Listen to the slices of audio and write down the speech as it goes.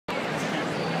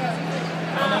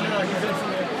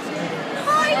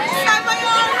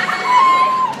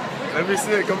Let me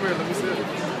see it. Come here. Let me see it.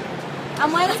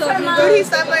 I'm waiting for mom. Dude, he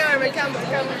stopped playing on my camera.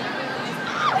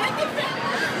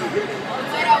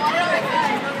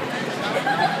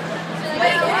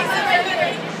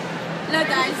 Look,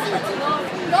 guys.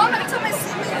 No, I'm not talking about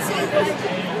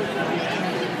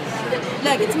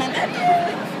Look, it's my bed.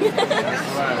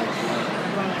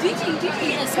 Gigi,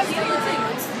 Yes, come say your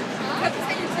things. Come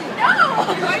say your things. No!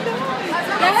 I don't.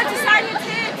 You have to sign your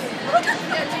tits.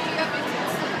 Yeah, Gigi got me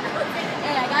tits.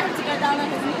 Hey, I got him to go down on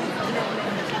his knees.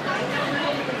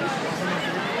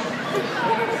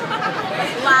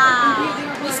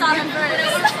 Wow. We saw him first.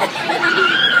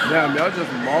 Damn, y'all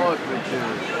just mauled the kid.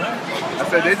 I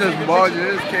said they just mauled you.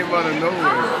 It just came out of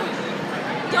nowhere.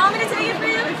 Do you want me to take it for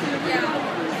you? Yeah.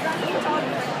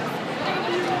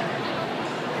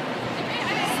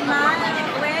 Smile.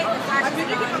 Wait, the flash is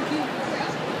on.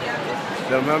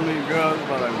 Damn, how many girls?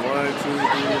 About like 1, 2, 3,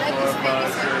 4,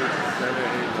 5, 6, 7,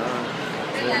 8,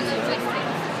 9, 10,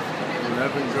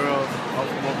 11 girls off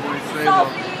of my boy Salem.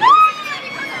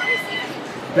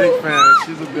 Big fan.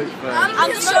 She's a big fan. I'm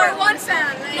the short one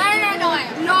fan.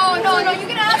 No. You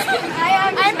can ask him.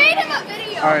 I made him a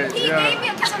video. All right, He gave me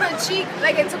a kiss on the cheek,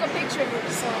 like, and took a picture of it.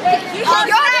 So. No. He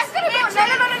kissed me on the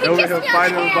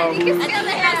hand. About who? I think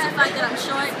he has the fact that I'm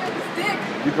short.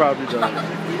 You probably don't.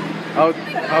 How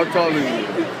tall are you?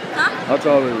 Huh? How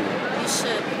tall are you? You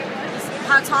should.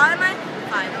 How tall am I?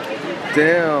 5.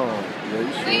 Damn. Yeah,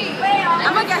 you should.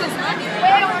 I'm gonna get his number. Is it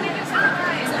hard to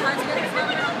get his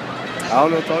number? I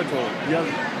don't know. Talk to him. Yeah.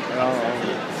 I don't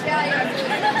know.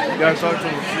 You gotta talk to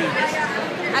him.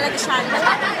 I like to try it.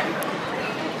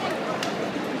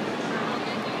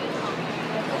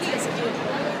 He is cute.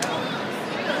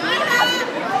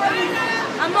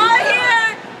 I'm right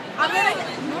here. I'm gonna.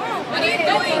 No. What are you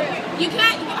doing? You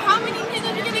can't. How many niggas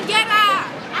are you gonna get at?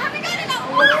 I haven't got enough.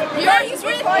 He's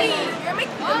with me.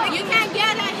 You can't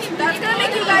get at him. That's gonna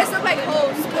make you guys look like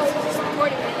hoes.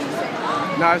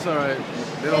 Nah, it's alright.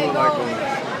 They don't look like hoes.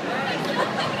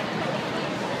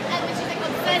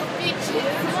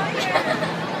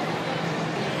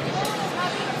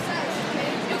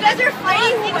 You guys are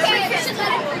fighting.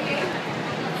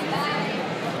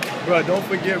 Bro, don't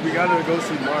forget, we gotta go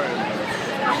see Martin.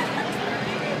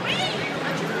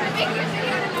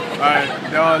 Alright,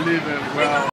 they're all leaving. Well.